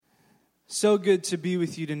So good to be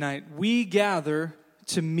with you tonight. We gather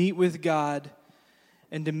to meet with God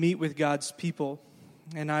and to meet with God's people.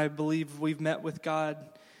 And I believe we've met with God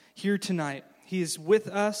here tonight. He is with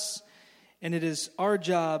us, and it is our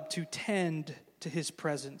job to tend to His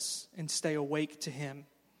presence and stay awake to Him.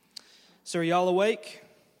 So are y'all awake?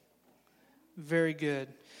 Very good.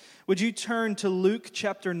 Would you turn to Luke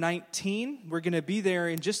chapter 19? We're going to be there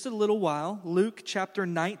in just a little while. Luke chapter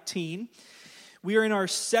 19. We are in our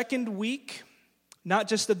second week, not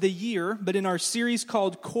just of the year, but in our series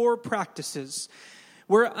called Core Practices.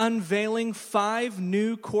 We're unveiling 5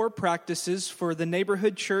 new core practices for the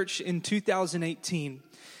neighborhood church in 2018.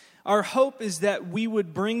 Our hope is that we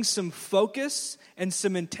would bring some focus and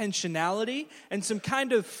some intentionality and some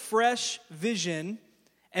kind of fresh vision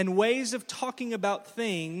and ways of talking about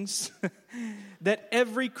things that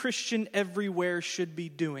every Christian everywhere should be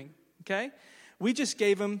doing, okay? We just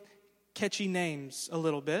gave them catchy names a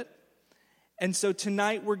little bit. And so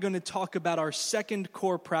tonight we're going to talk about our second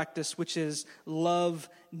core practice, which is love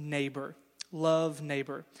neighbor. Love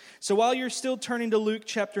neighbor. So while you're still turning to Luke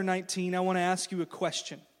chapter 19, I want to ask you a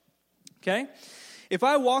question, okay? If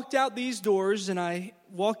I walked out these doors and I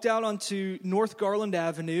walked out onto North Garland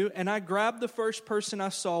Avenue and I grabbed the first person I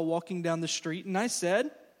saw walking down the street and I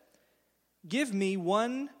said, give me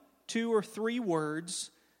 1, 2, or 3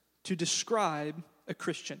 words to describe a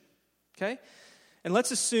Christian. Okay? And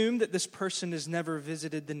let's assume that this person has never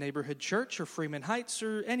visited the neighborhood church or Freeman Heights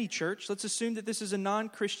or any church. Let's assume that this is a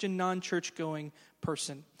non-Christian, non-church-going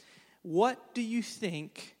person. What do you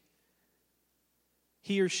think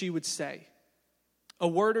he or she would say? A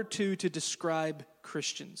word or two to describe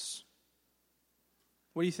Christians.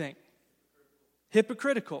 What do you think?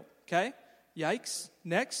 Hypocritical. Okay? Yikes.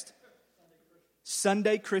 Next.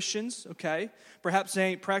 Sunday Christians. Okay? Perhaps they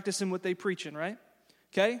ain't practicing what they preaching, right?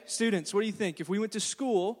 Okay, students, what do you think? If we went to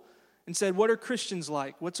school and said, what are Christians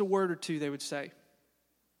like? What's a word or two they would say?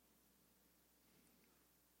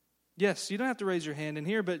 Yes, you don't have to raise your hand in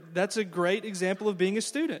here, but that's a great example of being a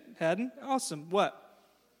student. Haddon? Awesome. What?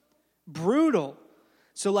 Brutal.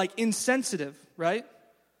 So like insensitive, right?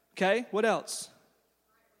 Okay, what else?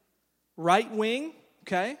 Right wing.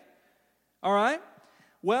 Okay, all right.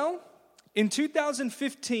 Well, in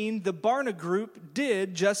 2015, the BARNA Group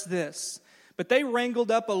did just this. But they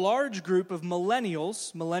wrangled up a large group of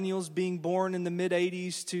millennials being born in the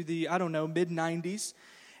mid-'80s to the, mid-'90s.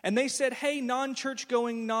 And they said, hey,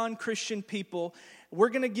 non-church-going, non-Christian people, we're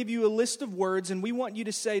going to give you a list of words, and we want you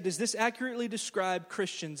to say, does this accurately describe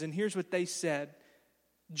Christians? And here's what they said.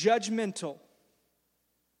 Judgmental,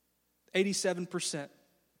 87%.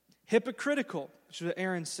 Hypocritical, which is what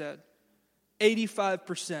Aaron said,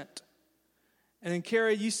 85%. And then,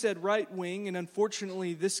 Kara, you said right wing, and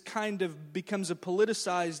unfortunately, this kind of becomes a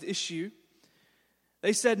politicized issue.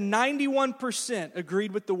 They said 91%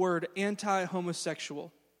 agreed with the word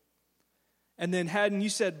anti-homosexual. And then, Haddon, you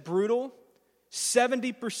said brutal.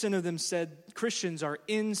 70% of them said Christians are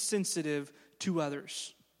insensitive to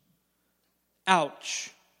others. Ouch.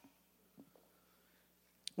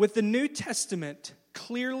 With the New Testament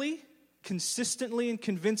clearly, consistently, and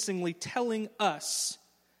convincingly telling us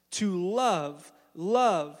to love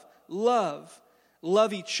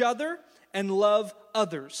each other and love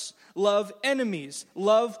others. Love enemies,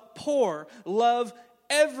 love poor, love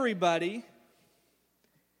everybody.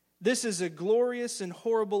 This is a glorious and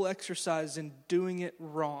horrible exercise in doing it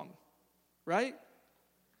wrong, right?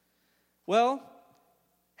 Well,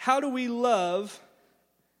 how do we love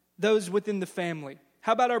those within the family?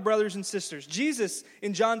 How about our brothers and sisters? Jesus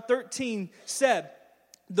in John 13 said,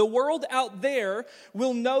 the world out there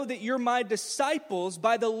will know that you're my disciples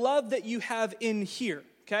by the love that you have in here,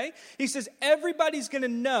 okay? He says everybody's going to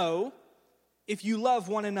know if you love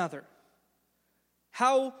one another.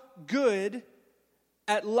 How good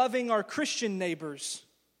at loving our Christian neighbors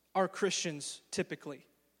are Christians typically?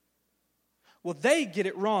 Well, they get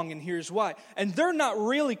it wrong, and here's why. And they're not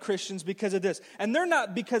really Christians because of this, and they're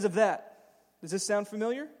not because of that. Does this sound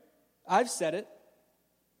familiar? I've said it.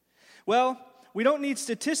 Well, we don't need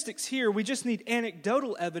statistics here. We just need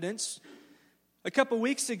anecdotal evidence. A couple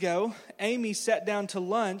weeks ago, Amy sat down to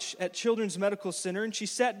lunch at Children's Medical Center, and she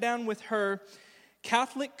sat down with her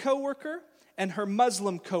Catholic coworker and her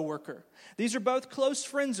Muslim coworker. These are both close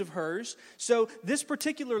friends of hers. So this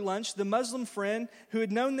particular lunch, the Muslim friend who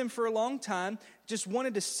had known them for a long time just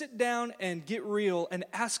wanted to sit down and get real and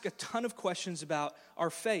ask a ton of questions about our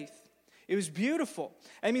faith. It was beautiful.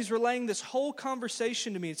 Amy's relaying this whole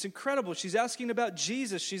conversation to me. It's incredible. She's asking about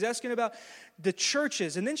Jesus. She's asking about the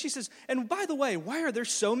churches. And then she says, and by the way, why are there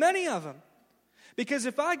so many of them? Because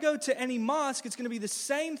if I go to any mosque, it's going to be the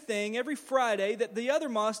same thing every Friday that the other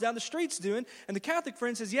mosque down the street's doing. And the Catholic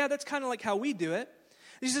friend says, yeah, that's kind of like how we do it.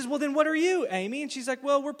 He says, well, then what are you, Amy? And she's like,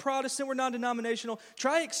 well, we're Protestant, we're non-denominational.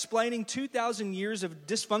 Try explaining 2,000 years of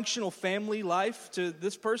dysfunctional family life to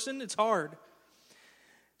this person. It's hard.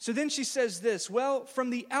 So then she says this, well,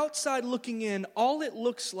 from the outside looking in, all it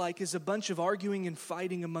looks like is a bunch of arguing and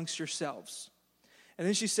fighting amongst yourselves. And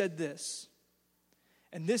then she said this,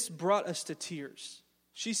 and this brought us to tears.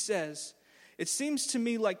 She says, it seems to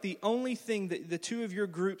me like the only thing that the two of your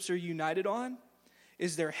groups are united on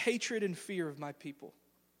is their hatred and fear of my people.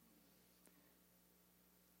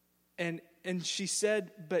 And she said,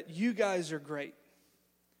 but you guys are great.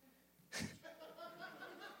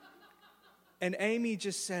 And Amy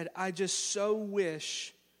just said, I just so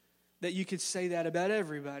wish that you could say that about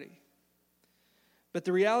everybody. But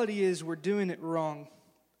the reality is we're doing it wrong.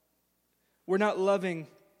 We're not loving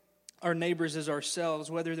our neighbors as ourselves,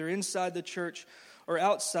 whether they're inside the church or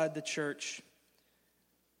outside the church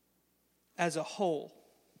as a whole.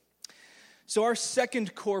 So our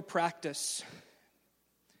second core practice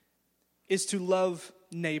is to love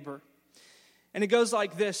neighbor. And it goes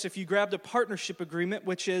like this. If you grabbed a partnership agreement,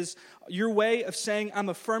 which is your way of saying, I'm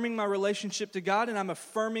affirming my relationship to God and I'm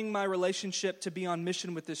affirming my relationship to be on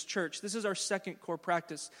mission with this church. This is our second core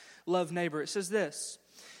practice, love neighbor. It says this,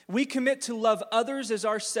 we commit to love others as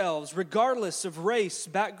ourselves, regardless of race,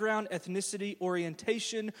 background, ethnicity,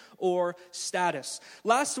 orientation, or status.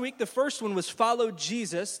 Last week, the first one was follow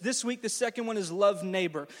Jesus. This week, the second one is love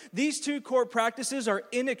neighbor. These two core practices are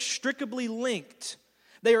inextricably linked.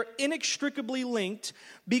 They are inextricably linked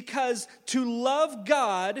because to love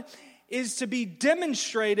God is to be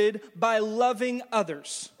demonstrated by loving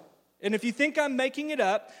others. And if you think I'm making it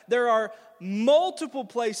up, there are multiple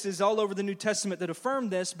places all over the New Testament that affirm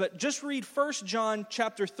this, but just read 1 John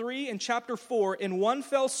chapter 3 and chapter 4 in one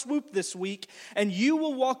fell swoop this week, and you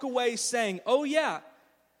will walk away saying, oh yeah,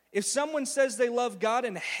 if someone says they love God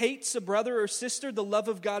and hates a brother or sister, the love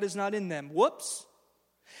of God is not in them. Whoops.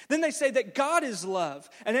 Then they say that God is love,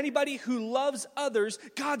 and anybody who loves others,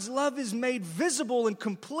 God's love is made visible and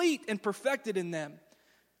complete and perfected in them.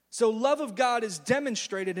 So love of God is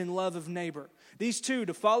demonstrated in love of neighbor. These two,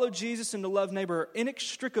 to follow Jesus and to love neighbor, are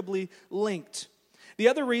inextricably linked. The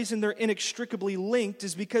other reason they're inextricably linked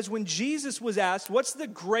is because when Jesus was asked, what's the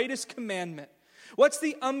greatest commandment? What's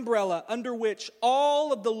the umbrella under which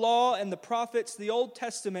all of the law and the prophets, the Old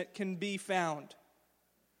Testament, can be found?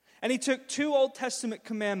 And he took two Old Testament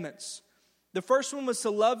commandments. The first one was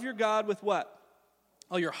to love your God with what?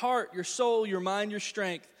 Oh, your heart, your soul, your mind, your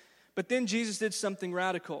strength. But then Jesus did something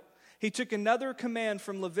radical. He took another command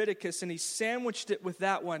from Leviticus and he sandwiched it with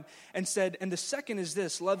that one and said, and the second is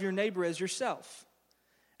this, love your neighbor as yourself.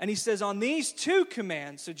 And he says on these two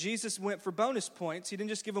commands, so Jesus went for bonus points. He didn't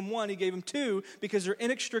just give them one, he gave them two because they're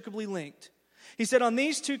inextricably linked. He said on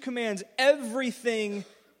these two commands, everything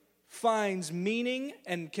finds meaning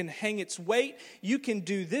and can hang its weight. You can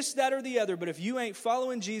do this, that, or the other, but if you ain't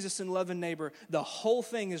following Jesus and loving neighbor, the whole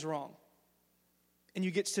thing is wrong. And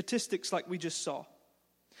you get statistics like we just saw.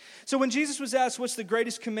 So when Jesus was asked, what's the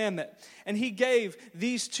greatest commandment? And he gave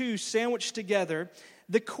these two sandwiched together,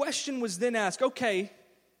 the question was then asked, okay,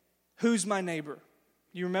 who's my neighbor?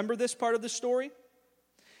 You remember this part of the story?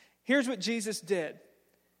 Here's what Jesus did.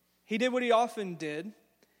 He did what he often did,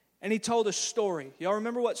 and he told a story. Y'all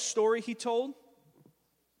remember what story he told?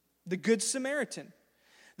 The Good Samaritan.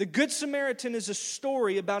 The Good Samaritan is a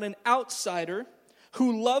story about an outsider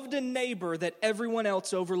who loved a neighbor that everyone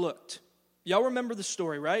else overlooked. Y'all remember the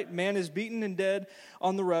story, right? Man is beaten and dead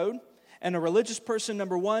on the road, and a religious person,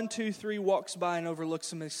 number 1, 2, 3, walks by and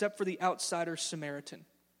overlooks him, except for the outsider Samaritan.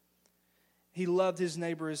 He loved his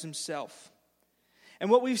neighbor as himself. And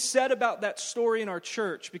what we've said about that story in our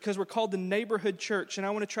church, because we're called the neighborhood church, and I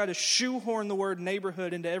want to try to shoehorn the word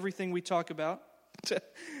neighborhood into everything we talk about to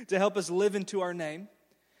help us live into our name.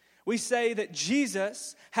 We say that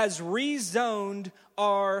Jesus has rezoned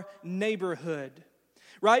our neighborhood,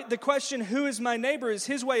 right? The question, who is my neighbor, is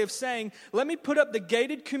his way of saying, let me put up the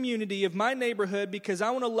gated community of my neighborhood because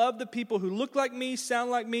I want to love the people who look like me,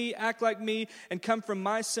 sound like me, act like me, and come from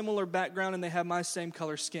my similar background and they have my same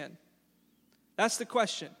color skin. That's the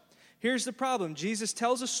question. Here's the problem. Jesus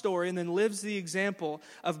tells a story and then lives the example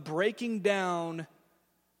of breaking down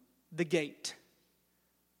the gate.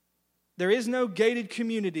 There is no gated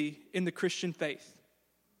community in the Christian faith.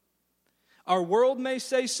 Our world may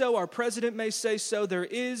say so, our president may say so, there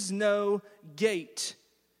is no gate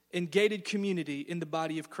in gated community in the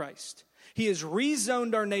body of Christ. He has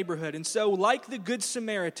rezoned our neighborhood. And so, like the Good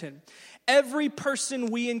Samaritan, every person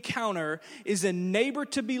we encounter is a neighbor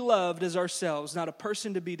to be loved as ourselves, not a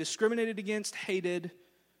person to be discriminated against, hated,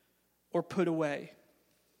 or put away.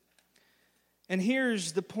 And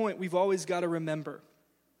here's the point we've always got to remember.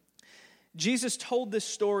 Jesus told this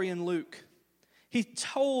story in Luke. He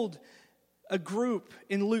told a group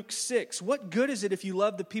in Luke 6, what good is it if you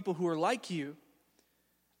love the people who are like you?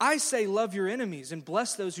 I say love your enemies and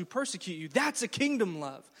bless those who persecute you. That's a kingdom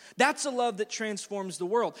love. That's a love that transforms the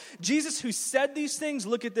world. Jesus, who said these things,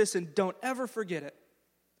 look at this and don't ever forget it.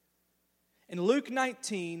 In Luke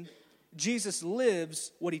 19, Jesus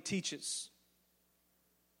lives what he teaches.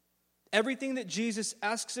 Everything that Jesus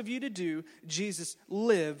asks of you to do, Jesus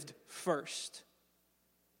lived first.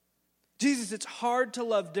 Jesus, it's hard to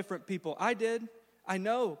love different people. I did. I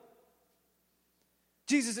know.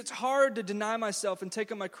 Jesus, it's hard to deny myself and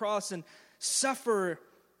take up my cross and suffer.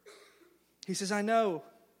 He says, I know.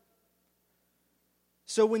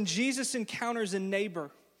 So when Jesus encounters a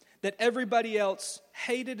neighbor that everybody else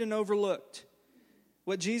hated and overlooked,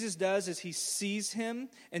 what Jesus does is he sees him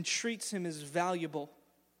and treats him as valuable.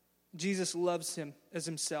 Jesus loves him as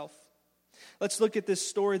himself. Let's look at this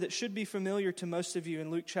story that should be familiar to most of you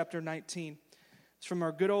in Luke chapter 19. It's from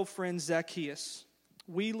our good old friend Zacchaeus.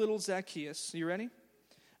 Wee little Zacchaeus. Are you ready?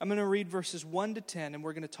 I'm going to read verses 1 to 10, and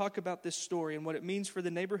we're going to talk about this story and what it means for the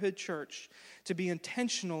neighborhood church to be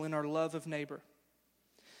intentional in our love of neighbor.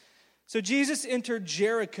 So Jesus entered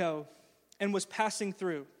Jericho and was passing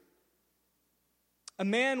through. A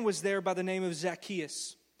man was there by the name of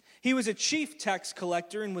Zacchaeus. He was a chief tax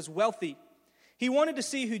collector and was wealthy. He wanted to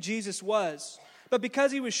see who Jesus was, but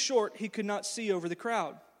because he was short, he could not see over the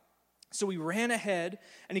crowd. So he ran ahead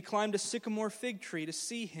and he climbed a sycamore fig tree to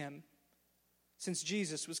see him, since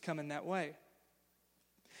Jesus was coming that way.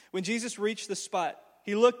 When Jesus reached the spot,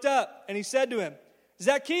 he looked up and he said to him,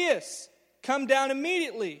 Zacchaeus, come down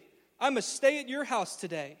immediately. I must stay at your house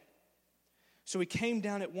today. So he came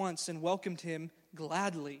down at once and welcomed him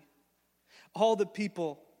gladly. All the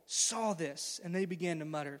people saw this and they began to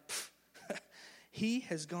mutter, he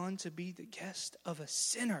has gone to be the guest of a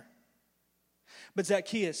sinner. But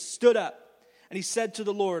Zacchaeus stood up and he said to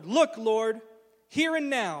the Lord, look, Lord, here and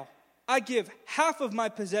now, I give half of my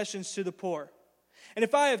possessions to the poor. And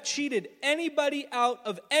if I have cheated anybody out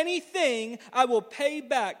of anything, I will pay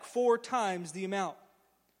back 4 times the amount.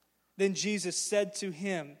 Then Jesus said to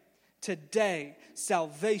him, today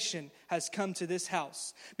salvation has come to this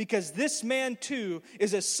house, because this man too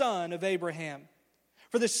is a son of Abraham.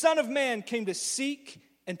 For the Son of Man came to seek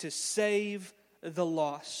and to save the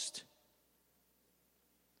lost.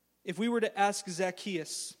 If we were to ask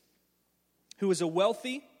Zacchaeus, who was a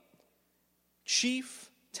wealthy chief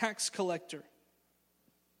tax collector,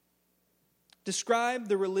 describe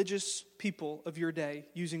the religious people of your day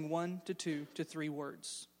using 1 to 2 to 3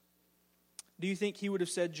 words. Do you think he would have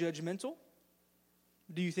said judgmental?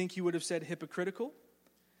 Do you think he would have said hypocritical?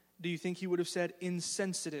 Do you think he would have said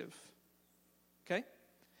insensitive? Okay?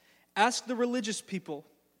 Ask the religious people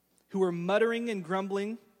who are muttering and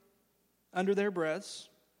grumbling under their breaths,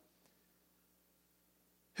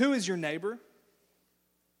 who is your neighbor?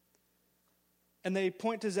 And they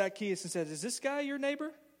point to Zacchaeus and said, is this guy your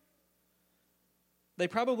neighbor? They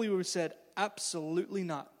probably would have said, absolutely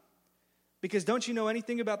not. Because don't you know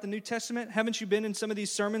anything about the New Testament? Haven't you been in some of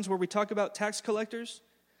these sermons where we talk about tax collectors?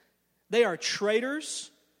 They are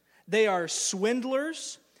traitors. They are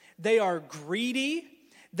swindlers. They are greedy.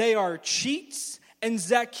 They are cheats. And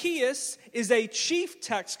Zacchaeus is a chief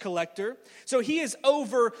tax collector, so he is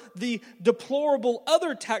over the deplorable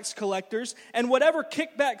other tax collectors, and whatever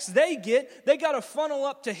kickbacks they get, they got to funnel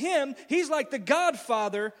up to him. He's like the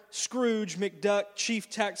Godfather, Scrooge McDuck, chief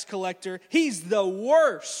tax collector. He's the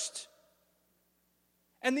worst.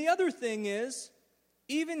 And the other thing is,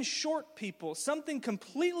 even short people, something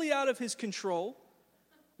completely out of his control,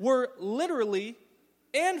 were literally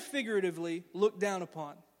and figuratively looked down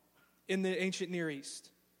upon in the ancient Near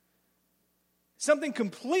East. Something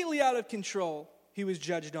completely out of control he was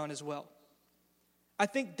judged on as well. I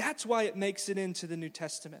think that's why it makes it into the New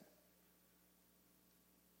Testament.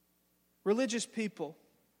 Religious people,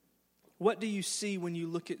 what do you see when you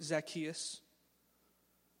look at Zacchaeus?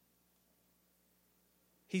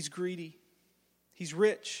 He's greedy. He's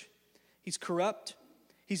rich. He's corrupt.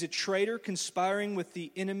 He's a traitor conspiring with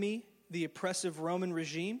the enemy, the oppressive Roman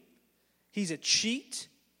regime. He's a cheat.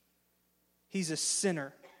 He's a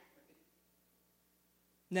sinner.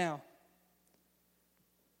 Now,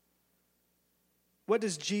 what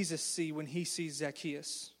does Jesus see when he sees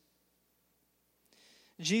Zacchaeus?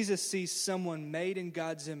 Jesus sees someone made in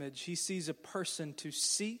God's image. He sees a person to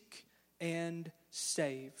seek and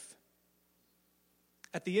save.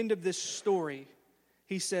 At the end of this story,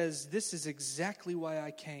 he says, this is exactly why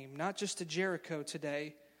I came, not just to Jericho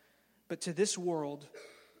today, but to this world,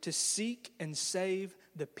 to seek and save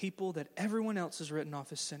the people that everyone else has written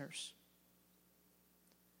off as sinners.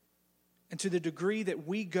 And to the degree that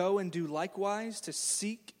we go and do likewise to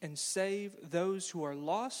seek and save those who are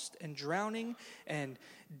lost and drowning and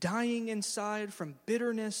dying inside from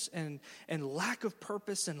bitterness and lack of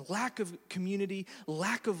purpose and lack of community,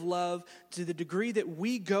 lack of love, to the degree that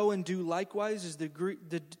we go and do likewise is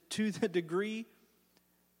to the degree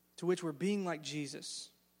to which we're being like Jesus.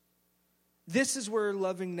 This is where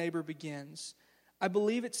loving neighbor begins. I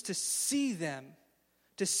believe it's to see them,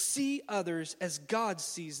 to see others as God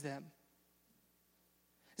sees them.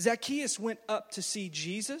 Zacchaeus went up to see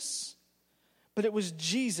Jesus, but it was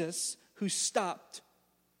Jesus who stopped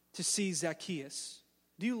to see Zacchaeus.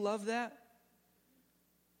 Do you love that?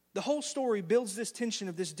 The whole story builds this tension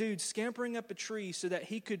of this dude scampering up a tree so that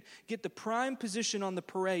he could get the prime position on the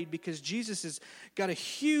parade because Jesus has got a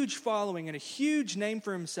huge following and a huge name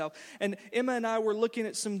for himself. And Emma and I were looking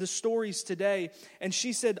at some of the stories today, and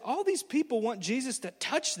she said, all these people want Jesus to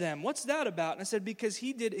touch them. What's that about? And I said, because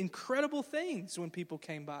he did incredible things when people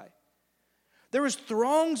came by. There was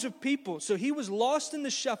throngs of people, so he was lost in the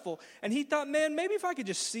shuffle, and he thought, man, maybe if I could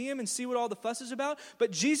just see him and see what all the fuss is about.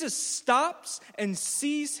 But Jesus stops and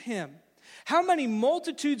sees him. How many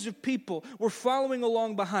multitudes of people were following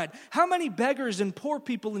along behind? How many beggars and poor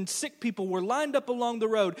people and sick people were lined up along the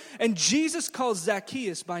road? And Jesus calls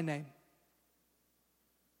Zacchaeus by name.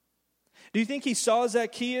 Do you think he saw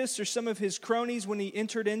Zacchaeus or some of his cronies when he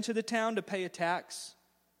entered into the town to pay a tax?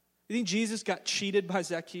 Do you think Jesus got cheated by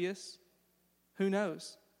Zacchaeus? Who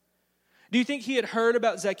knows? Do you think he had heard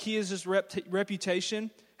about Zacchaeus' reputation?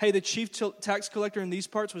 Hey, the chief tax collector in these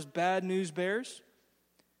parts was bad news bears.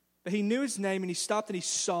 But he knew his name and he stopped and he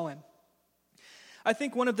saw him. I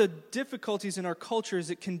think one of the difficulties in our culture is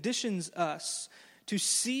it conditions us to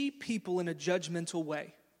see people in a judgmental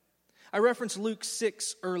way. I referenced Luke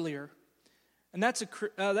 6 earlier. And that's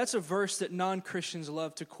a verse that non-Christians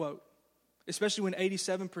love to quote, especially when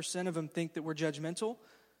 87% of them think that we're judgmental.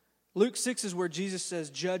 Luke 6 is where Jesus says,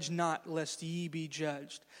 judge not, lest ye be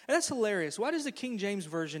judged. And that's hilarious. Why does the King James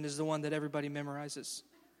Version is the one that everybody memorizes?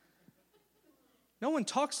 No one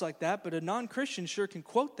talks like that, but a non-Christian sure can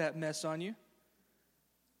quote that mess on you.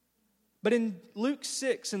 But in Luke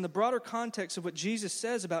 6, in the broader context of what Jesus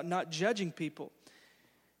says about not judging people,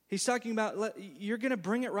 he's talking about you're going to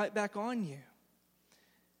bring it right back on you.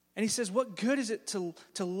 And he says, what good is it to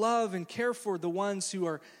love and care for the ones who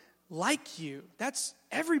are like you?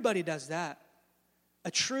 Everybody does that.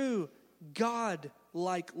 A true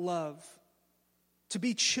God-like love. To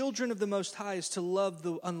be children of the Most High is to love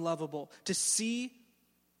the unlovable, to see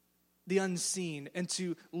the unseen, and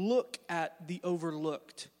to look at the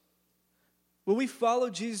overlooked. Will we follow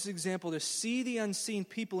Jesus' example to see the unseen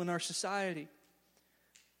people in our society?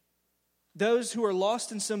 Those who are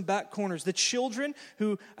lost in some back corners, the children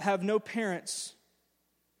who have no parents,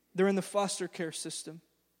 they're in the foster care system.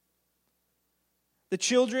 The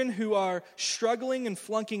children who are struggling and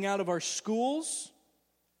flunking out of our schools.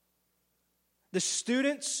 The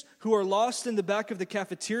students who are lost in the back of the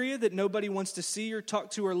cafeteria that nobody wants to see or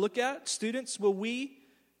talk to or look at. Students, will we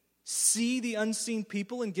see the unseen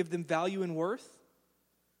people and give them value and worth?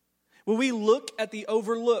 Will we look at the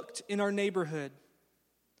overlooked in our neighborhood?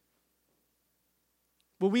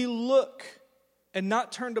 Will we look and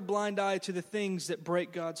not turn a blind eye to the things that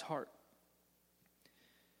break God's heart?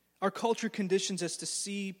 Our culture conditions us to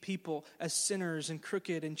see people as sinners and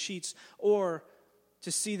crooked and cheats, or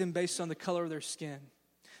to see them based on the color of their skin.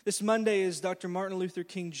 This Monday is Dr. Martin Luther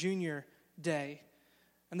King Jr. Day,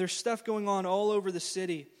 and there's stuff going on all over the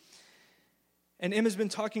city. And Emma's been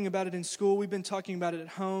talking about it in school. We've been talking about it at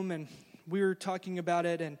home, and we were talking about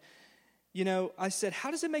it. And, I said,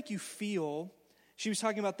 how does it make you feel? She was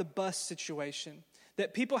talking about the bus situation,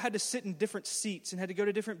 that people had to sit in different seats and had to go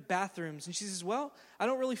to different bathrooms. And she says, well, I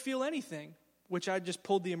don't really feel anything, which I just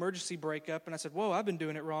pulled the emergency brake up, and I said, whoa, I've been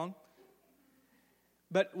doing it wrong.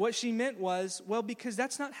 But what she meant was, well, because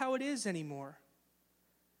that's not how it is anymore.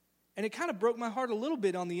 And it kind of broke my heart a little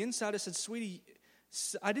bit on the inside. I said, sweetie,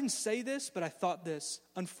 I didn't say this, but I thought this.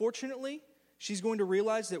 Unfortunately, she's going to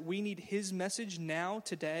realize that we need his message now,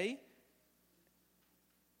 today,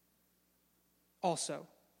 also.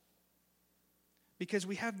 Because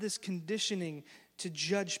we have this conditioning to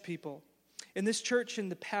judge people. In this church in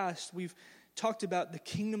the past, we've talked about the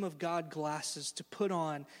kingdom of God glasses to put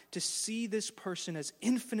on to see this person as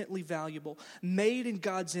infinitely valuable, made in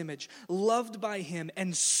God's image, loved by Him,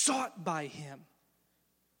 and sought by Him.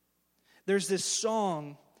 There's this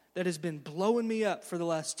song that has been blowing me up for the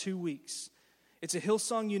last 2 weeks. It's a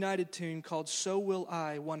Hillsong United tune called So Will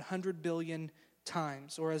I 100 billion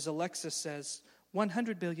times, or as Alexa says,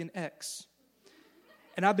 100 billion X.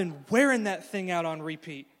 And I've been wearing that thing out on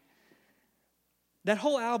repeat. That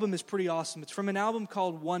whole album is pretty awesome. It's from an album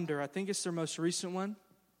called Wonder. I think it's their most recent one.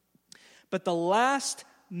 But the last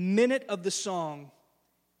minute of the song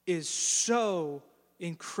is so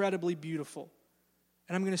incredibly beautiful.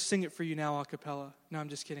 And I'm going to sing it for you now a cappella. No, I'm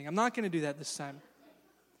just kidding. I'm not going to do that this time.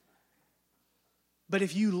 But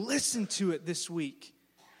if you listen to it this week,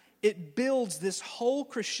 it builds this whole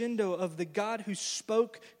crescendo of the God who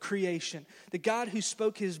spoke creation, the God who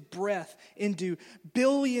spoke His breath into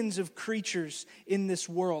billions of creatures in this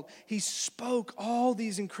world. He spoke all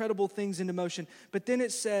these incredible things into motion. But then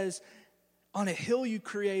it says, on a hill you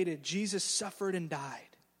created, Jesus suffered and died.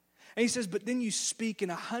 And He says, but then you speak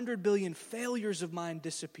and 100 billion failures of mine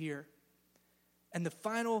disappear. And the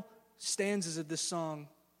final stanzas of this song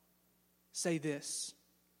say this: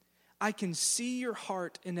 I can see your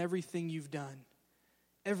heart in everything you've done,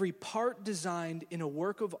 every part designed in a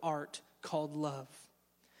work of art called love.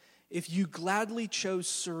 If you gladly chose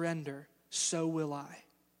surrender, so will I.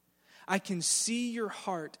 I can see your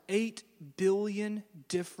heart 8 billion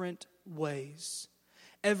different ways,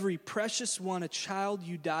 every precious one a child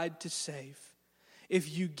you died to save.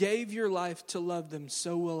 If you gave your life to love them,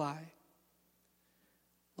 so will I.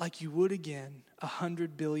 Like you would again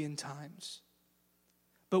 100 billion times.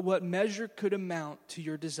 But what measure could amount to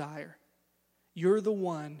your desire? You're the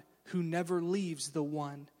one who never leaves the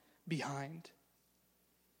one behind.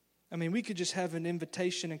 I mean, we could just have an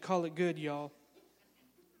invitation and call it good, y'all.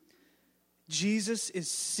 Jesus is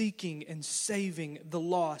seeking and saving the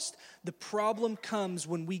lost. The problem comes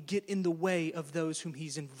when we get in the way of those whom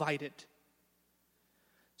He's invited.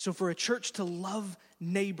 So for a church to love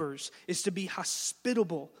neighbors is to be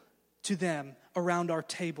hospitable to them around our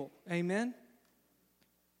table. Amen?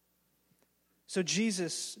 So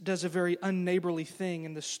Jesus does a very unneighborly thing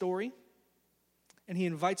in the story, and He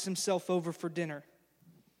invites Himself over for dinner.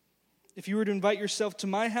 If you were to invite yourself to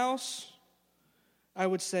my house, I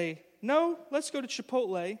would say, no, let's go to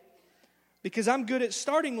Chipotle, because I'm good at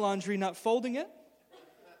starting laundry, not folding it.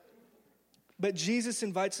 But Jesus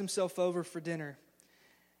invites Himself over for dinner.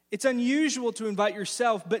 It's unusual to invite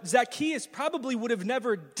yourself, but Zacchaeus probably would have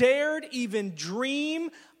never dared even dream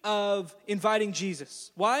of inviting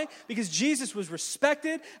Jesus. Why? Because Jesus was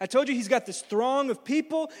respected. I told you He's got this throng of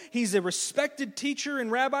people. He's a respected teacher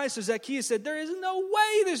and rabbi. So Zacchaeus said, there is no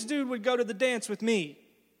way this dude would go to the dance with me.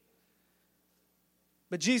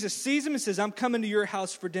 But Jesus sees him and says, I'm coming to your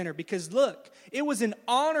house for dinner. Because look, it was an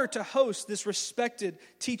honor to host this respected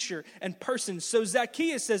teacher and person. So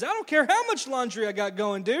Zacchaeus says, I don't care how much laundry I got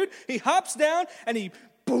going, dude. He hops down and he,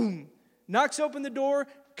 boom, knocks open the door.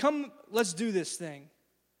 Come, let's do this thing.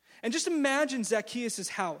 And just imagine Zacchaeus'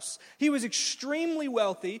 house. He was extremely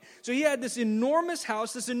wealthy, so he had this enormous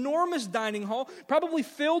house, this enormous dining hall, probably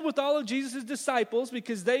filled with all of Jesus' disciples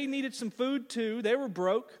because they needed some food too. They were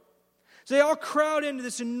broke. So they all crowd into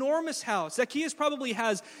this enormous house. Zacchaeus probably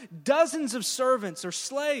has dozens of servants or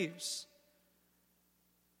slaves.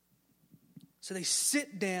 So they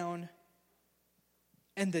sit down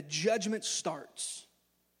and the judgment starts.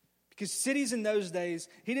 Because cities in those days,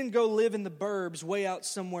 he didn't go live in the burbs way out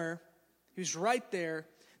somewhere. He was right there.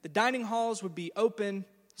 The dining halls would be open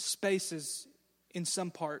spaces in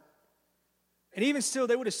some part. And even still,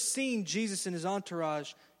 they would have seen Jesus and His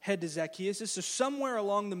entourage head to Zacchaeus. So somewhere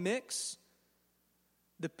along the mix,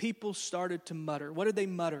 the people started to mutter. What did they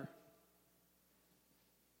mutter?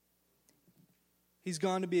 He's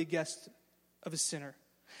gone to be a guest of a sinner.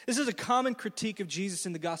 This is a common critique of Jesus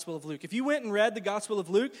in the Gospel of Luke. If you went and read the Gospel of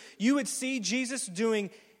Luke, you would see Jesus doing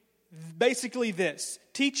basically this: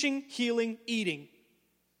 teaching, healing, eating,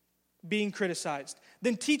 being criticized.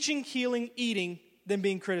 Then teaching, healing, eating, then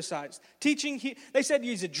being criticized. They said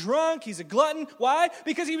he's a drunk, he's a glutton. Why?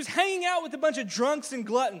 Because he was hanging out with a bunch of drunks and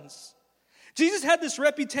gluttons. Jesus had this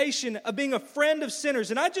reputation of being a friend of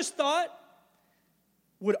sinners. And I just thought,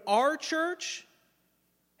 would our church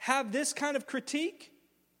have this kind of critique?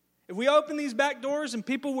 If we open these back doors and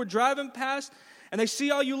people were driving past and they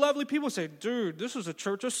see all you lovely people, say, dude, this is a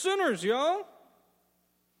church of sinners, y'all.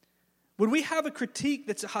 Would we have a critique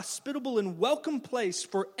that's a hospitable and welcome place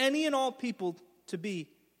for any and all people to be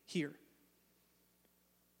here?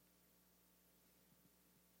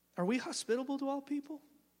 Are we hospitable to all people?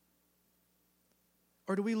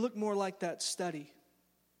 Or do we look more like that study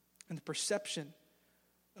and the perception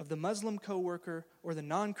of the Muslim coworker or the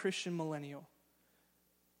non-Christian millennial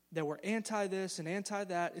that we're anti this and anti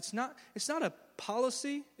that? It's not a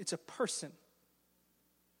policy, it's a person.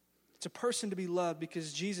 It's a person to be loved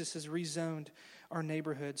because Jesus has rezoned our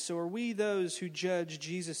neighborhood. So are we those who judge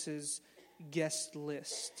Jesus' guest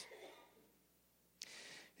list?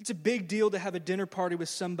 It's a big deal to have a dinner party with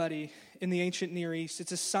somebody in the ancient Near East.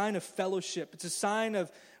 It's a sign of fellowship. It's a sign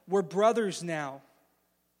of we're brothers now.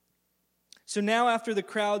 So now after the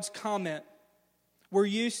crowd's comment, we're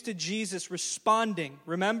used to Jesus responding.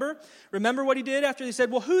 Remember? Remember what he did after they said,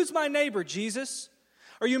 well, who's my neighbor, Jesus?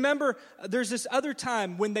 Or you remember there's this other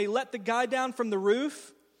time when they let the guy down from the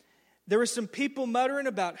roof. There were some people muttering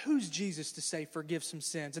about who's Jesus to say forgive some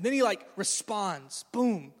sins. And then he responds.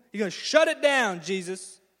 Boom. He goes, shut it down,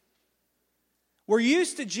 Jesus. We're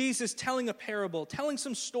used to Jesus telling a parable, telling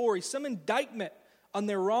some story, some indictment on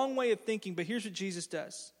their wrong way of thinking. But here's what Jesus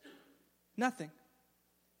does. Nothing.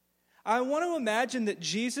 I want to imagine that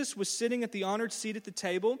Jesus was sitting at the honored seat at the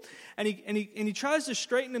table, and he tries to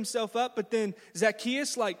straighten himself up, but then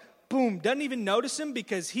Zacchaeus, boom, doesn't even notice him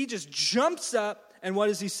because he just jumps up, and what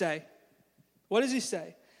does he say? What does he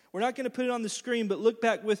say? We're not going to put it on the screen, but look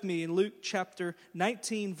back with me in Luke chapter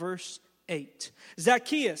 19, verse 8.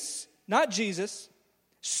 Zacchaeus, not Jesus,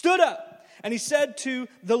 stood up, and he said to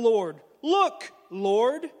the Lord, look,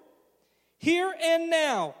 Lord, here and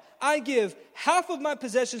now I give half of my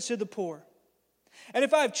possessions to the poor. And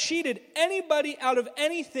if I have cheated anybody out of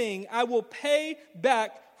anything, I will pay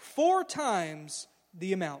back 4 times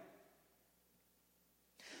the amount.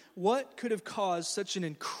 What could have caused such an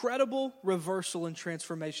incredible reversal and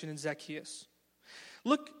transformation in Zacchaeus?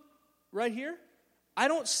 Look right here. I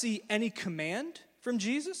don't see any command from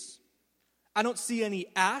Jesus. I don't see any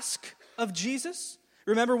ask of Jesus.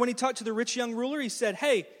 Remember when he talked to the rich young ruler, he said,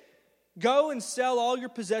 hey, go and sell all your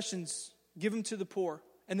possessions, give them to the poor,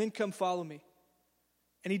 and then come follow me.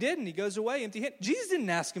 And he didn't. He goes away empty-handed. Jesus didn't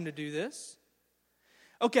ask him to do this.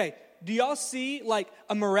 Okay, do y'all see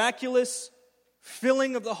a miraculous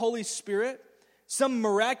filling of the Holy Spirit? Some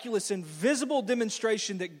miraculous, invisible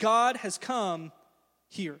demonstration that God has come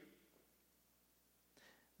here.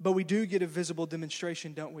 But we do get a visible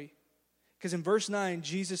demonstration, don't we? Because in verse 9,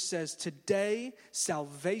 Jesus says, today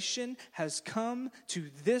salvation has come to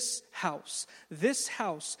this house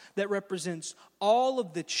that represents all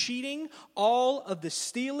of the cheating, all of the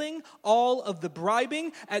stealing, all of the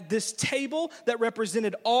bribing at this table that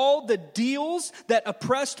represented all the deals that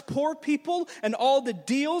oppressed poor people and all the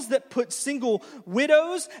deals that put single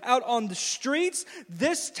widows out on the streets.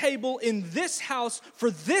 This table in this house, for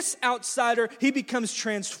this outsider, he becomes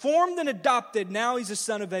transformed and adopted. Now he's a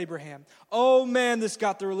son of Abraham. Oh man, this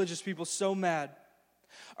got the religious people so mad.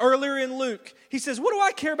 Earlier in Luke, he says, what do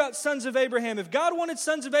I care about sons of Abraham? If God wanted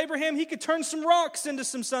sons of Abraham, he could turn some rocks into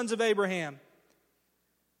some sons of Abraham.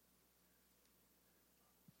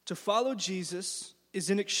 To follow Jesus is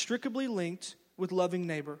inextricably linked with loving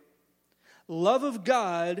neighbor. Love of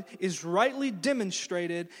God is rightly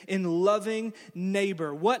demonstrated in loving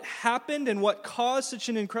neighbor. What happened and what caused such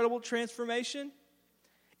an incredible transformation?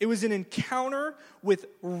 It was an encounter with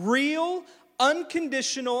real,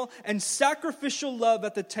 unconditional, and sacrificial love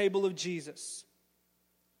at the table of Jesus.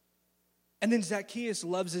 And then Zacchaeus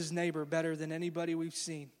loves his neighbor better than anybody we've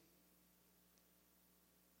seen.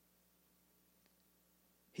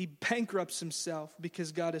 He bankrupts himself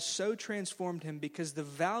because God has so transformed him, because the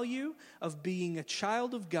value of being a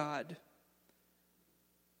child of God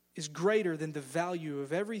is greater than the value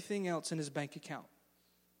of everything else in his bank account.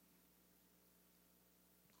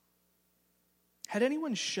 Had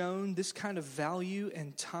anyone shown this kind of value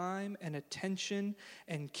and time and attention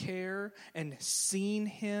and care and seen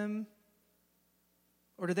him?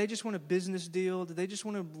 Or do they just want a business deal? Do they just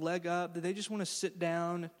want to leg up? Do they just want to sit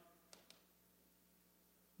down?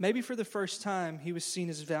 Maybe for the first time, he was seen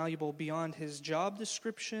as valuable beyond his job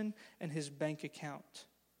description and his bank account.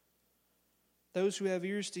 Those who have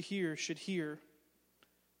ears to hear should hear.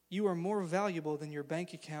 You are more valuable than your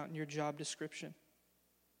bank account and your job description.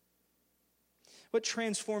 What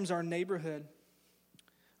transforms our neighborhood?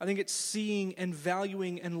 I think it's seeing and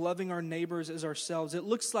valuing and loving our neighbors as ourselves. It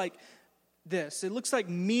looks like this. It looks like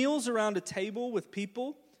meals around a table with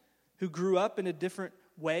people who grew up in a different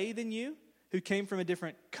way than you, who came from a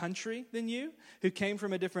different country than you, who came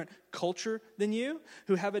from a different culture than you,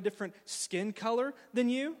 who have a different skin color than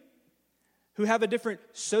you, who have a different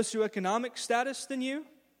socioeconomic status than you.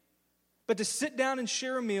 But to sit down and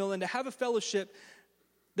share a meal and to have a fellowship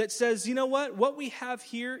that says, you know what we have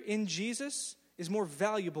here in Jesus is more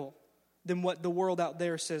valuable than what the world out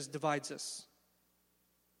there says divides us.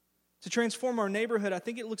 To transform our neighborhood, I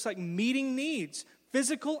think it looks like meeting needs,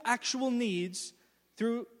 physical, actual needs,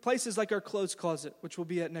 through places like our clothes closet, which we'll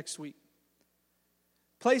be at next week.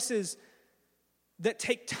 Places that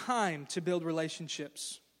take time to build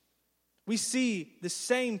relationships. We see the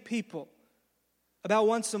same people about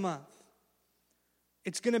once a month.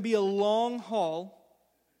 It's going to be a long haul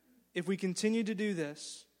if we continue to do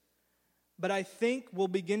this. But I think we'll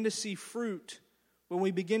begin to see fruit when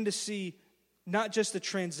we begin to see not just a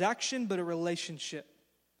transaction, but a relationship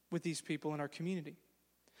with these people in our community.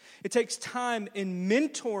 It takes time in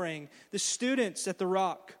mentoring the students at the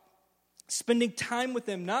Rock, spending time with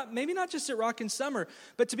them, maybe not just at Rock in summer,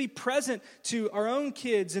 but to be present to our own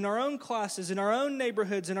kids in our own classes, in our own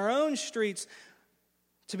neighborhoods, in our own streets,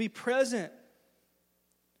 to be present.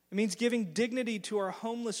 It means giving dignity to our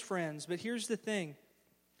homeless friends. But here's the thing.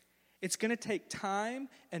 It's going to take time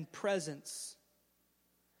and presence.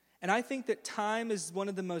 And I think that time is one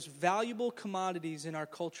of the most valuable commodities in our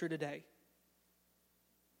culture today.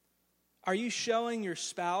 Are you showing your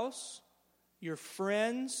spouse, your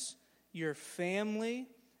friends, your family,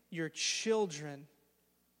 your children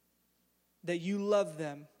that you love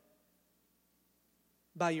them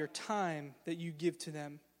by your time that you give to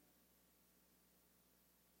them?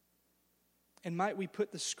 And might we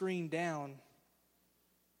put the screen down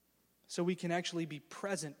so we can actually be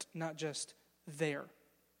present, not just there?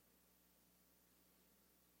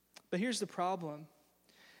 But here's the problem.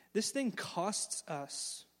 This thing costs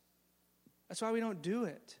us. That's why we don't do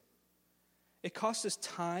it. It costs us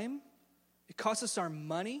time. It costs us our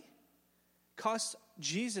money. It costs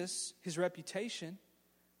Jesus his reputation.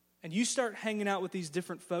 And you start hanging out with these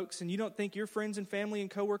different folks and you don't think your friends and family and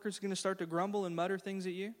coworkers are going to start to grumble and mutter things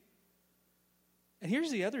at you? And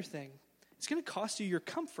here's the other thing. It's going to cost you your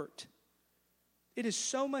comfort. It is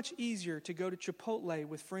so much easier to go to Chipotle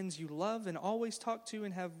with friends you love and always talk to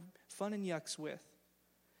and have fun and yucks with.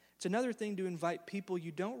 It's another thing to invite people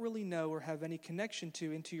you don't really know or have any connection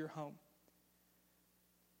to into your home.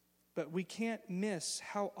 But we can't miss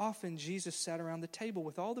how often Jesus sat around the table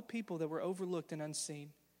with all the people that were overlooked and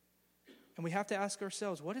unseen. And we have to ask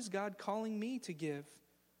ourselves, what is God calling me to give?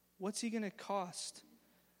 What's he going to cost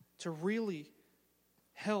to really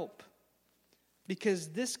help? Because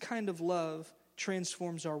this kind of love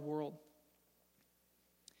transforms our world.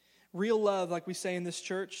 Real love, like we say in this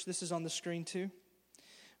church, this is on the screen too.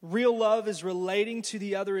 Real love is relating to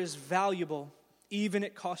the other is valuable, even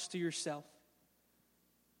at cost to yourself.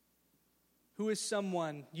 Who is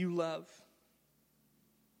someone you love?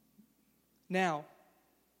 Now,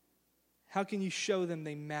 how can you show them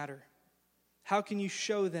they matter? How can you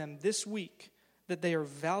show them this week that they are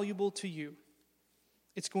valuable to you?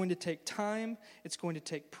 It's going to take time. It's going to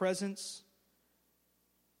take presence.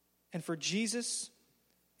 And for Jesus,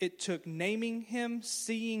 it took naming him,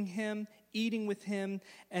 seeing him, eating with him,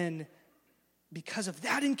 and because of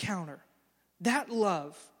that encounter, that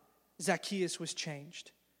love, Zacchaeus was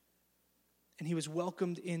changed. And he was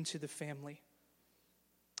welcomed into the family.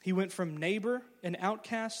 He went from neighbor and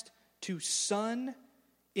outcast to son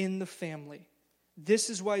in the family. This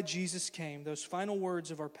is why Jesus came, those final words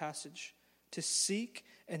of our passage, to seek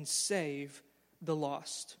and save the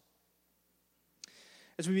lost.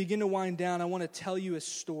 As we begin to wind down, I want to tell you a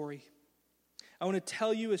story. I want to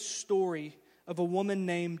tell you a story of a woman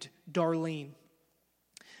named Darlene.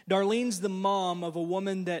 Darlene's the mom of a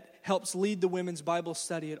woman that helps lead the women's Bible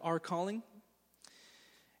study at Our Calling.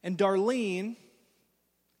 And Darlene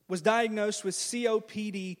was diagnosed with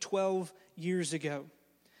COPD 12 years ago.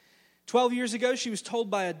 12 years ago, she was told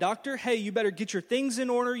by a doctor, hey, you better get your things in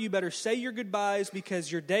order. You better say your goodbyes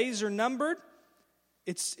because your days are numbered.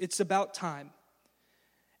 It's about time.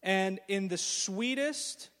 And in the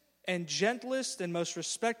sweetest and gentlest and most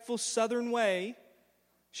respectful Southern way,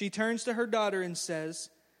 she turns to her daughter and says,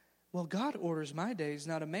 well, God orders my days,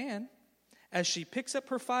 not a man, as she picks up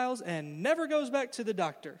her files and never goes back to the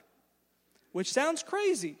doctor, which sounds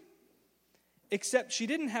crazy, except she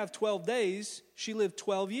didn't have 12 days, she lived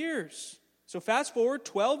 12 years. So fast forward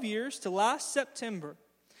 12 years to last September.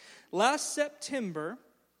 Last September,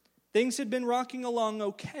 things had been rocking along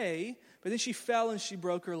okay, but then she fell and she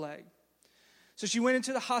broke her leg. So she went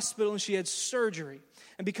into the hospital and she had surgery.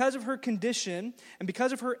 And because of her condition and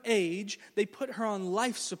because of her age, they put her on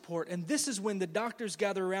life support. And this is when the doctors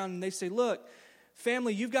gather around and they say, look,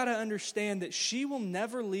 family, you've got to understand that she will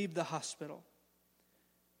never leave the hospital.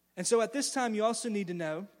 And so at this time, you also need to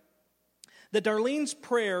know that Darlene's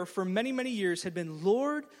prayer for many, many years had been,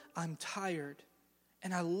 Lord, I'm tired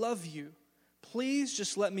and I love you. Please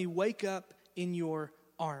just let me wake up in your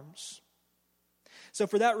arms. So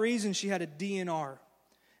for that reason, she had a DNR.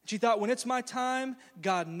 She thought, when it's my time,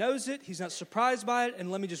 God knows it. He's not surprised by it,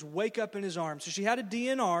 and let me just wake up in his arms. So she had a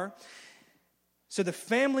DNR. So the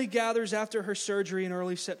family gathers after her surgery in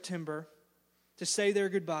early September to say their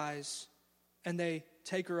goodbyes, and they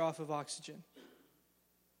take her off of oxygen.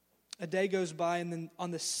 A day goes by, and then on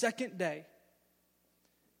the second day,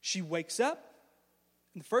 she wakes up,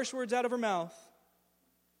 and the first words out of her mouth,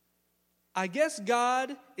 "I guess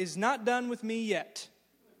God is not done with me yet."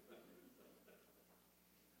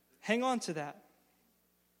 Hang on to that.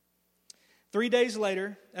 3 days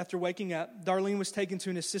later, after waking up, Darlene was taken to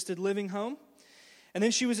an assisted living home. And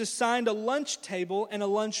then she was assigned a lunch table and a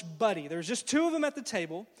lunch buddy. There was just two of them at the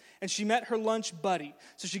table, and she met her lunch buddy.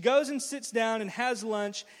 So she goes and sits down and has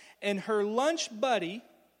lunch, and her lunch buddy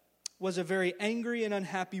was a very angry and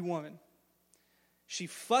unhappy woman. She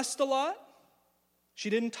fussed a lot. She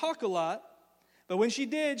didn't talk a lot. But when she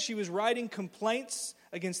did, she was writing complaints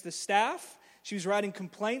against the staff. She was writing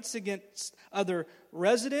complaints against other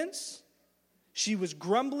residents. She was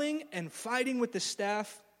grumbling and fighting with the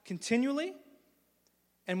staff continually.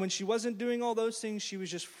 And when she wasn't doing all those things, she was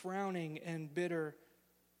just frowning and bitter.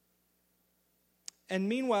 And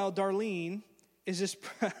meanwhile, Darlene is this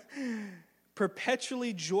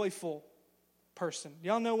perpetually joyful person.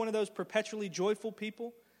 Y'all know one of those perpetually joyful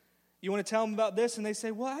people? You want to tell them about this, and they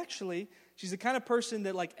say, well, actually, she's the kind of person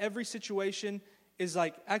that, like, every situation is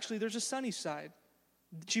like, actually, there's a sunny side.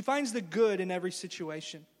 She finds the good in every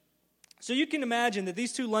situation. So you can imagine that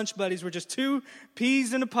these two lunch buddies were just two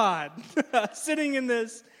peas in a pod sitting in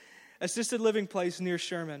this assisted living place near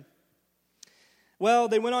Sherman. Well,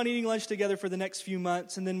 they went on eating lunch together for the next few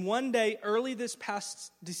months, and then one day, early this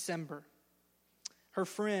past December, her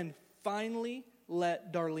friend finally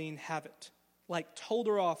let Darlene have it, like told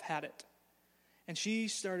her off, had it. And she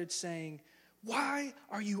started saying, "Why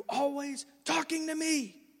are you always talking to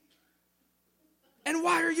me? And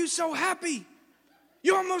why are you so happy?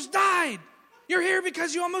 You almost died. You're here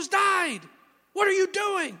because you almost died. What are you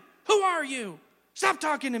doing? Who are you? Stop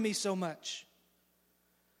talking to me so much."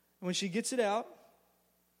 And when she gets it out,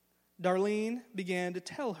 Darlene began to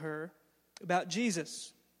tell her about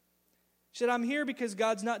Jesus. She said, "I'm here because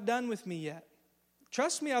God's not done with me yet.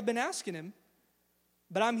 Trust me, I've been asking him,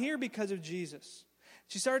 but I'm here because of Jesus."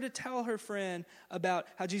 She started to tell her friend about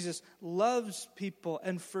how Jesus loves people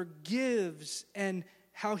and forgives and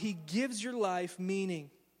how he gives your life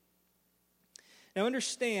meaning. Now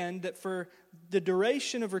understand that for the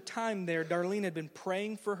duration of her time there, Darlene had been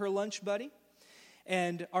praying for her lunch buddy.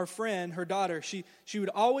 And our friend, her daughter, she would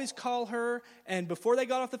always call her, and before they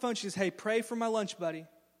got off the phone, she says, "Hey, pray for my lunch buddy."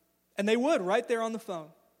 And they would, right there on the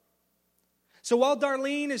phone. So while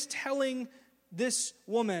Darlene is telling this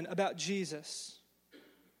woman about Jesus,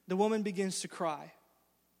 the woman begins to cry.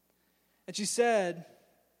 And she said,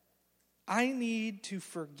 "I need to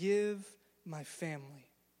forgive my family."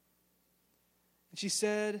 And she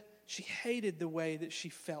said she hated the way that she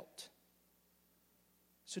felt.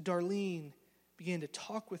 So Darlene began to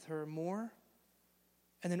talk with her more,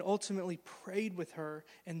 and then ultimately prayed with her.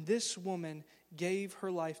 And this woman gave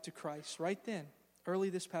her life to Christ right then, early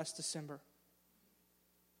this past December.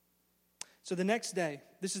 So the next day,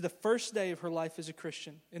 this is the first day of her life as a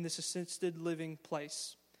Christian in this assisted living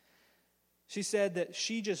place. She said that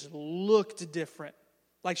she just looked different.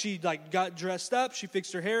 Like she got dressed up, she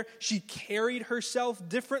fixed her hair, she carried herself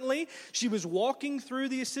differently. She was walking through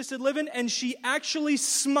the assisted living and she actually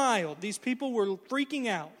smiled. These people were freaking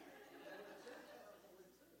out.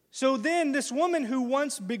 So then this woman who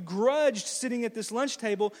once begrudged sitting at this lunch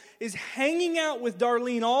table is hanging out with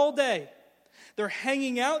Darlene all day. They're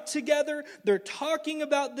hanging out together. They're talking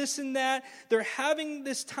about this and that. They're having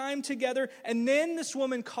this time together. And then this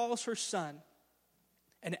woman calls her son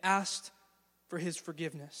and asked for his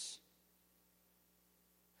forgiveness.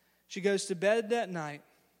 She goes to bed that night.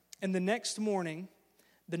 And the next morning,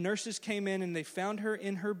 the nurses came in and they found her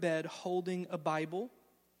in her bed holding a Bible.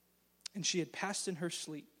 And she had passed in her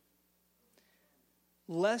sleep.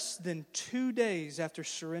 Less than 2 days after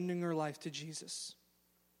surrendering her life to Jesus.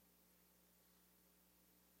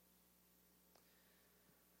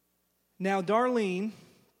 Now, Darlene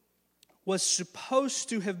was supposed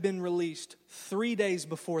to have been released 3 days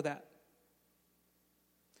before that.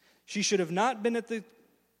 She should have not been at the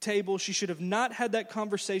table. She should have not had that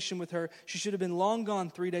conversation with her. She should have been long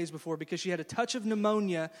gone 3 days before because she had a touch of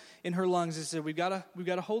pneumonia in her lungs. They said, we've got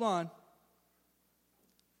to hold on.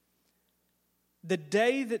 The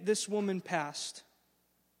day that this woman passed,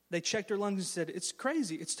 they checked her lungs and said, it's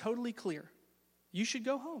crazy. It's totally clear. You should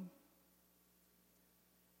go home.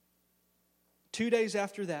 2 days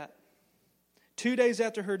after that, 2 days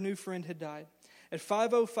after her new friend had died, At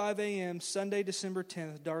 5:05 a.m., Sunday, December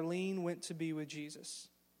 10th, Darlene went to be with Jesus.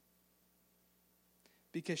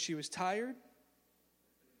 Because she was tired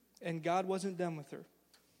and God wasn't done with her.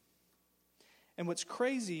 And what's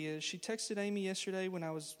crazy is she texted Amy yesterday when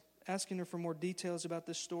I was asking her for more details about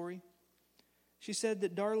this story. She said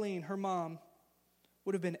that Darlene, her mom,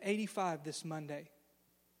 would have been 85 this Monday.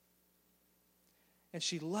 And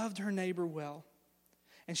she loved her neighbor well.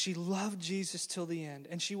 And she loved Jesus till the end.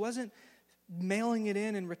 And she wasn't mailing it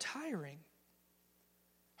in and retiring.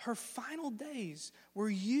 Her final days were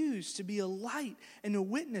used to be a light and a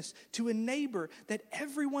witness to a neighbor that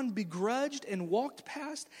everyone begrudged and walked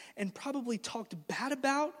past and probably talked bad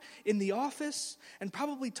about in the office and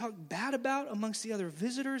probably talked bad about amongst the other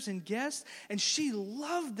visitors and guests. And she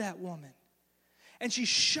loved that woman. And she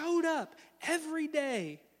showed up every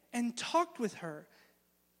day and talked with her.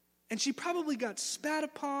 And she probably got spat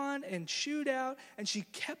upon and chewed out, and she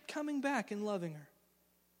kept coming back and loving her.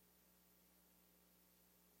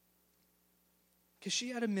 Because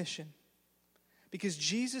she had a mission. Because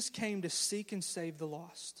Jesus came to seek and save the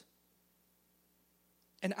lost.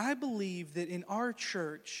 And I believe that in our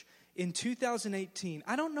church in 2018,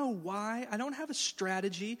 I don't know why, I don't have a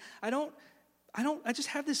strategy, I just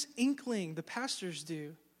have this inkling, the pastors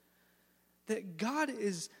do, that God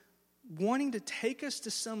is wanting to take us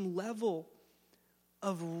to some level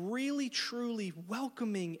of really, truly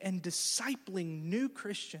welcoming and discipling new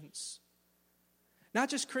Christians. Not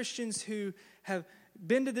just Christians who have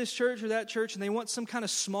been to this church or that church and they want some kind of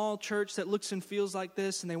small church that looks and feels like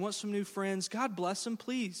this and they want some new friends. God bless them,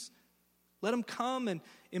 please. Let them come and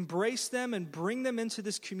embrace them and bring them into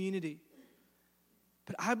this community.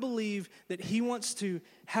 But I believe that He wants to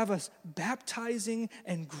have us baptizing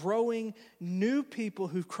and growing new people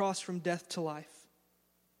who've crossed from death to life.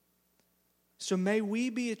 So may we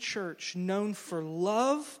be a church known for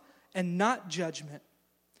love and not judgment.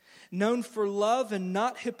 Known for love and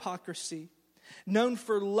not hypocrisy. Known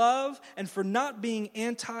for love and for not being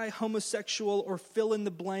anti-homosexual or fill in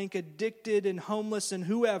the blank, addicted and homeless and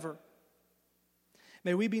whoever.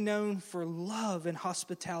 May we be known for love and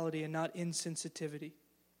hospitality and not insensitivity.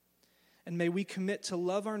 And may we commit to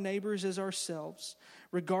love our neighbors as ourselves,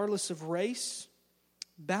 regardless of race,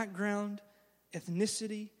 background,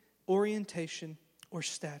 ethnicity, orientation, or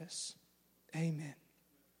status. Amen.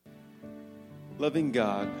 Loving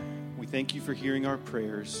God, we thank you for hearing our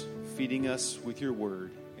prayers, feeding us with your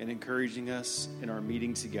word, and encouraging us in our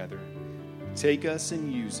meeting together. Take us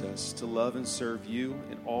and use us to love and serve you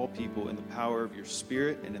and all people in the power of your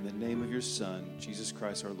Spirit and in the name of your Son, Jesus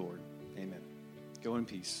Christ our Lord. Amen. Go in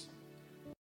peace.